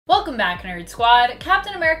Welcome back, Nerd Squad.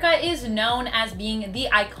 Captain America is known as being the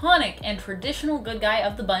iconic and traditional good guy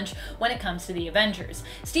of the bunch when it comes to the Avengers.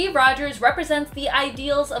 Steve Rogers represents the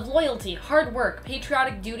ideals of loyalty, hard work,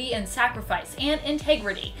 patriotic duty and sacrifice, and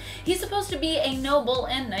integrity. He's supposed to be a noble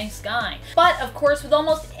and nice guy. But of course, with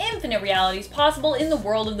almost infinite realities possible in the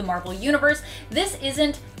world of the Marvel Universe, this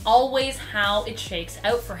isn't always how it shakes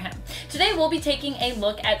out for him. Today we'll be taking a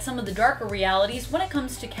look at some of the darker realities when it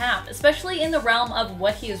comes to Cap, especially in the realm of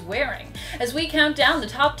what he is wearing, as we count down the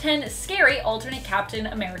top 10 scary alternate Captain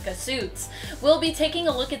America suits. We'll be taking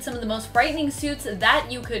a look at some of the most frightening suits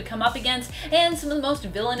that you could come up against, and some of the most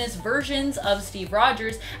villainous versions of Steve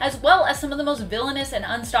Rogers, as well as some of the most villainous and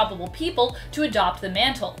unstoppable people to adopt the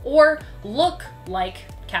mantle, or look like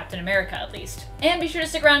Captain America at least. And be sure to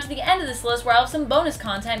stick around to the end of this list where I'll have some bonus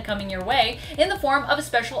content coming your way in the form of a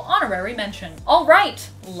special honorary mention. Alright,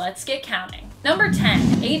 let's get counting. Number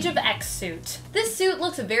 10, Age of X suit. This suit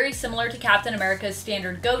looks very similar to Captain America's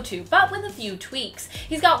standard go-to, but with a few tweaks.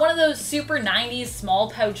 He's got one of those super 90s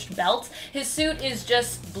small pouched belts, his suit is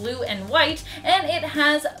just blue and white, and it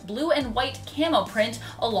has blue and white camo print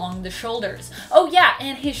along the shoulders. Oh yeah,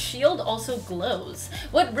 and his shield also glows.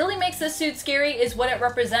 What really makes this suit scary is what it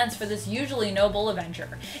represents for this usually noble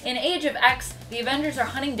Avenger. In Age of X, the Avengers are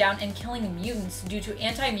hunting down and killing mutants due to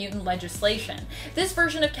anti-mutant legislation. This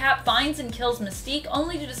version of Cap finds and kills Mystique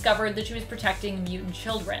only to discover that she was protecting mutant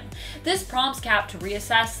children. This prompts Cap to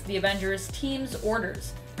reassess the Avengers team's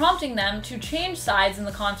orders, prompting them to change sides in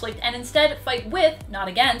the conflict and instead fight with, not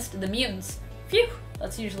against, the mutants. Phew!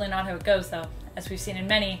 That's usually not how it goes though, as we've seen in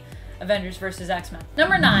many Avengers vs. X-Men.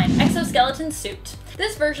 Number 9, Exoskeleton Suit.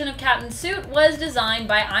 This version of Captain's suit was designed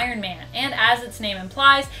by Iron Man, and as its name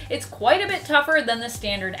implies, it's quite a bit tougher than the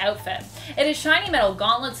standard outfit. It has shiny metal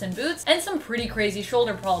gauntlets and boots, and some pretty crazy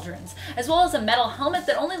shoulder pauldrons, as well as a metal helmet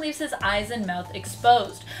that only leaves his eyes and mouth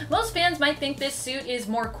exposed. Most fans might think this suit is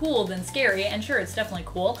more cool than scary, and sure, it's definitely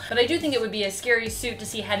cool, but I do think it would be a scary suit to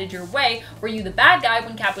see headed your way were you the bad guy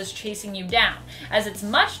when Cap was chasing you down, as it's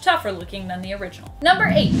much tougher looking than the original. Number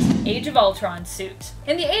 8, Age of Ultron suit.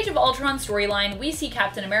 In the Age of Ultron storyline, we see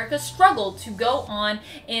Captain America struggle to go on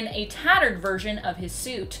in a tattered version of his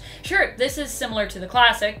suit. Sure, this is similar to the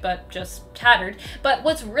classic, but just tattered, but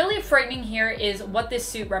what's really frightening here is what this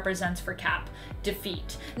suit represents for Cap.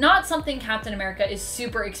 Defeat. Not something Captain America is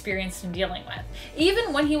super experienced in dealing with.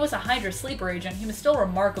 Even when he was a Hydra sleeper agent, he was still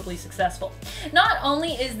remarkably successful. Not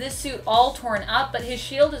only is this suit all torn up, but his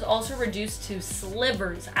shield is also reduced to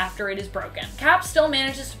slivers after it is broken. Cap still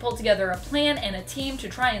manages to pull together a plan and a team to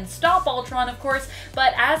try and stop Ultron, of course,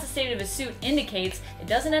 but as the state of his suit indicates, it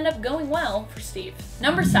doesn't end up going well for Steve.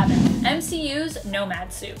 Number 7, MCU's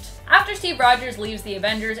Nomad suit. After Steve Rogers leaves the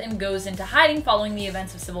Avengers and goes into hiding following the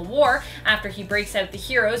events of Civil War, after he breaks out the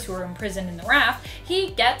heroes who are imprisoned in the raft,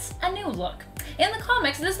 he gets a new look. In the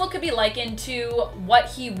comics, this look could be likened to what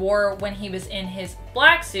he wore when he was in his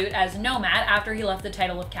black suit as Nomad after he left the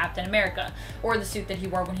title of Captain America, or the suit that he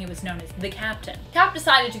wore when he was known as the Captain. Cap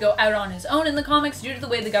decided to go out on his own in the comics due to the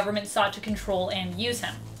way the government sought to control and use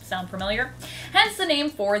him. Sound familiar? Hence the name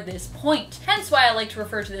for this point. Hence why I like to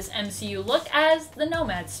refer to this MCU look as the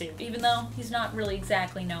Nomad suit, even though he's not really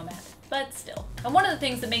exactly Nomad. But still. And one of the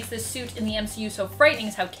things that makes this suit in the MCU so frightening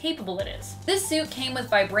is how capable it is. This suit came with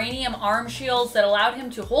vibranium arm shields that allowed him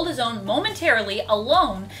to hold his own momentarily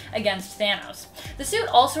alone against Thanos. The suit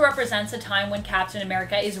also represents a time when Captain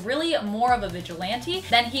America is really more of a vigilante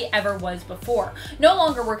than he ever was before. No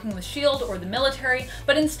longer working with S.H.I.E.L.D. or the military,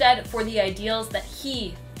 but instead for the ideals that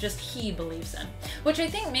just he believes in, which I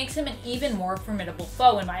think makes him an even more formidable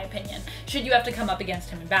foe in my opinion, should you have to come up against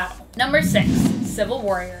him in battle. Number 6, Civil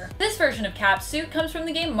Warrior. This version of Cap's suit comes from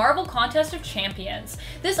the game Marvel Contest of Champions.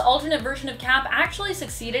 This alternate version of Cap actually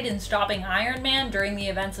succeeded in stopping Iron Man during the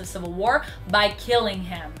events of Civil War by killing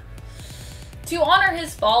him. To honor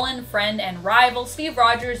his fallen friend and rival, Steve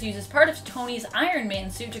Rogers uses part of Tony's Iron Man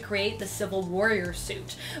suit to create the Civil Warrior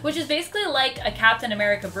suit, which is basically like a Captain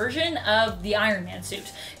America version of the Iron Man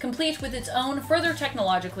suit, complete with its own further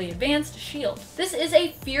technologically advanced shield. This is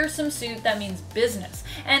a fearsome suit that means business,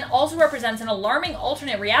 and also represents an alarming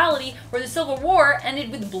alternate reality where the Civil War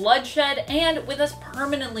ended with bloodshed and with us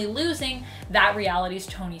permanently losing that reality's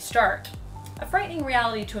Tony Stark. A frightening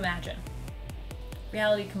reality to imagine.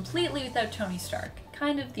 Reality completely without Tony Stark.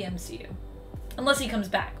 Kind of the MCU. Unless he comes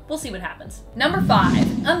back. We'll see what happens. Number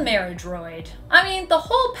 5, a marriage droid. I mean, the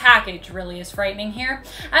whole package really is frightening here.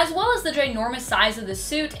 As well as the ginormous size of the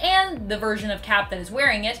suit and the version of Cap that is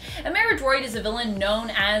wearing it, a marriage droid is a villain known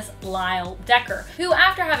as Lyle Decker, who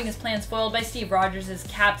after having his plans foiled by Steve Rogers as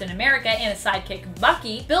Captain America and his sidekick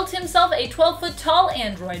Bucky, built himself a 12-foot tall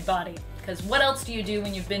android body. because what else do you do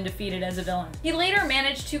when you've been defeated as a villain? He later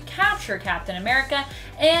managed to capture Captain America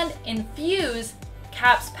and infuse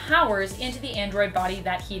Cap's powers into the android body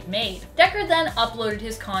that he'd made. Deckard then uploaded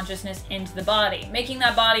his consciousness into the body, making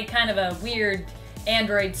that body kind of a weird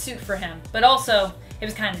android suit for him, but also it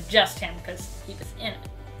was kind of just him because he was in it.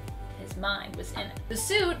 His mind was in it. The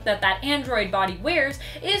suit that android body wears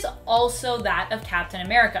is also that of Captain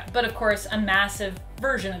America, but of course a massive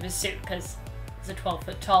version of his suit because it's a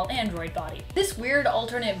 12-foot tall android body. This weird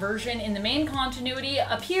alternate version in the main continuity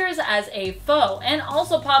appears as a foe and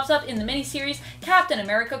also pops up in the miniseries Captain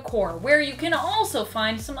America Corps, where you can also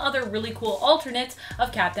find some other really cool alternates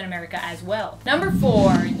of Captain America as well. Number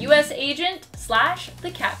 4, US Agent /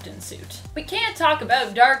 the Captain suit. We can't talk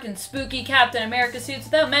about dark and spooky Captain America suits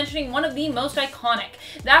without mentioning one of the most iconic.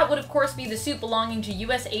 That would of course be the suit belonging to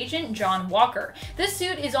US Agent John Walker. This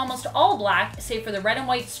suit is almost all black, save for the red and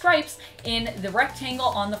white stripes in the rectangle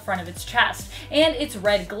on the front of its chest, and its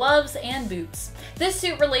red gloves and boots. This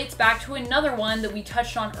suit relates back to another one that we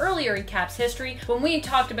touched on earlier in Cap's history when we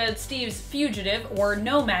talked about Steve's fugitive, or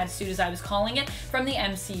nomad suit as I was calling it, from the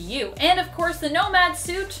MCU. And of course the nomad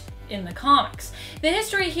suit in the comics. The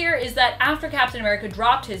history here is that after Captain America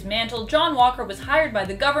dropped his mantle, John Walker was hired by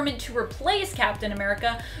the government to replace Captain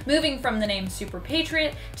America, moving from the name Super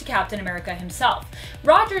Patriot to Captain America himself.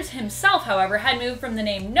 Rogers himself, however, had moved from the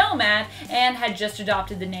name Nomad and had just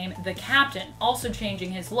adopted the name The Captain, also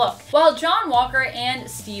changing his look. While John Walker and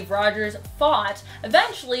Steve Rogers fought,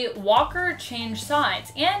 eventually Walker changed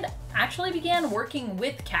sides and actually began working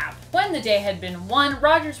with Cap. When the day had been won,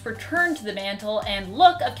 Rogers returned to the mantle and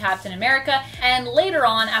look of Captain America, and later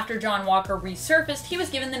on, after John Walker resurfaced, he was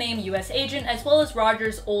given the name US Agent as well as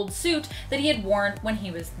Rogers' old suit that he had worn when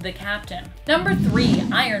he was the Captain. Number 3,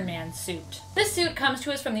 Iron Man suit. This suit comes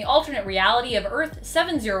to us from the alternate reality of Earth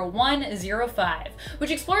 70105,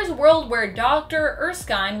 which explores a world where Dr.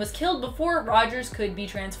 Erskine was killed before Rogers could be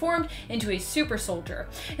transformed into a super soldier.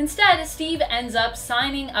 Instead, Steve ends up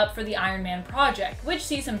signing up for the Iron Man project, which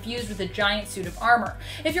sees him fused with a giant suit of armor.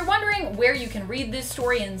 If you're wondering where you can read this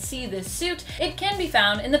story and see this suit, it can be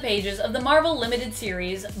found in the pages of the Marvel Limited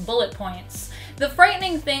Series Bullet Points. The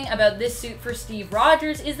frightening thing about this suit for Steve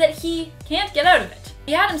Rogers is that he can't get out of it.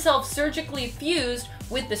 He had himself surgically fused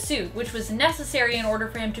with the suit, which was necessary in order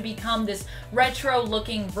for him to become this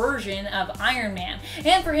retro-looking version of Iron Man,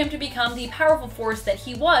 and for him to become the powerful force that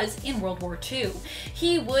he was in World War II.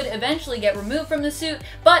 He would eventually get removed from the suit,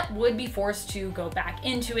 but would be forced to go back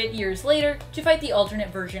into it years later to fight the alternate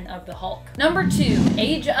version of the Hulk. Number 2,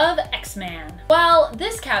 Age of X-Man. While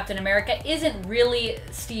this Captain America isn't really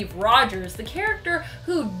Steve Rogers, the character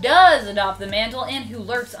who does adopt the mantle and who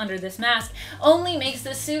lurks under this mask only makes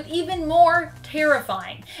this suit even more terrifying.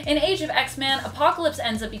 In Age of X-Man, Apocalypse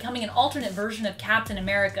ends up becoming an alternate version of Captain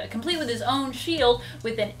America, complete with his own shield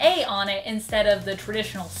with an A on it instead of the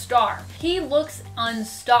traditional star. He looks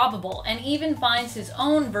unstoppable and even finds his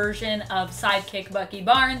own version of sidekick Bucky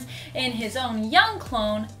Barnes in his own young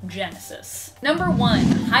clone, Genesis. Number 1,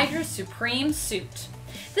 Hydra Supreme suit.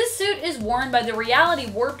 This suit is worn by the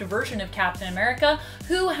reality-warped version of Captain America,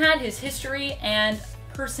 who had his history and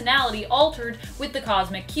personality altered with the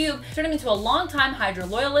Cosmic Cube, turning him into a longtime Hydra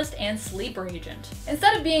loyalist and sleeper agent.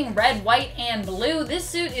 Instead of being red, white, and blue, this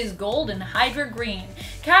suit is gold and Hydra green.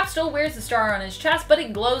 Cap still wears the star on his chest, but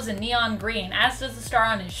it glows in neon green, as does the star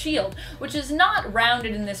on his shield, which is not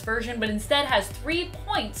rounded in this version, but instead has 3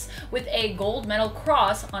 points with a gold metal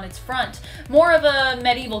cross on its front. More of a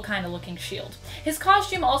medieval kind of looking shield. His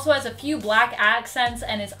costume also has a few black accents,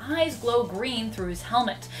 and his eyes glow green through his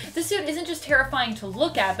helmet. This suit isn't just terrifying to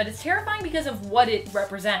look at, but it's terrifying because of what it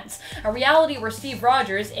represents. A reality where Steve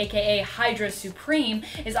Rogers, aka Hydra Supreme,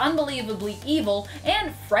 is unbelievably evil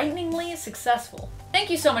and frighteningly successful. Thank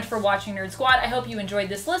you so much for watching Nerd Squad. I hope you enjoyed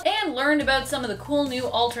this list and learned about some of the cool new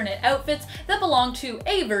alternate outfits that belong to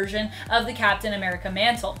a version of the Captain America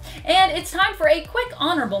mantle. And it's time for a quick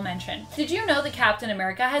honorable mention. Did you know that Captain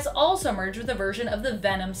America has also merged with a version of the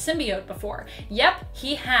Venom symbiote before? Yep,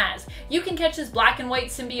 he has. You can catch this black and white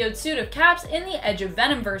symbiote suit of Cap's in the Edge of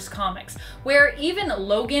Venomverse comics, where even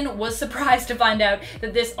Logan was surprised to find out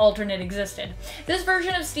that this alternate existed. This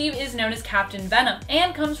version of Steve is known as Captain Venom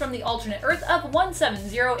and comes from the alternate Earth of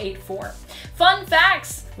 17084. Fun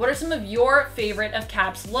facts! What are some of your favorite of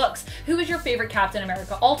Cap's looks? Who is your favorite Captain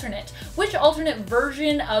America alternate? Which alternate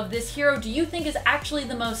version of this hero do you think is actually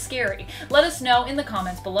the most scary? Let us know in the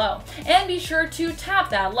comments below. And be sure to tap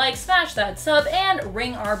that like, smash that sub, and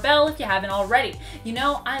ring our bell if you haven't already. You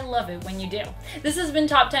know, I love it when you do. This has been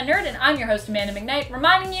Top 10 Nerd, and I'm your host, Amanda McKnight,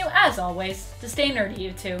 reminding you, as always, to stay nerdy,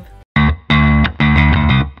 YouTube.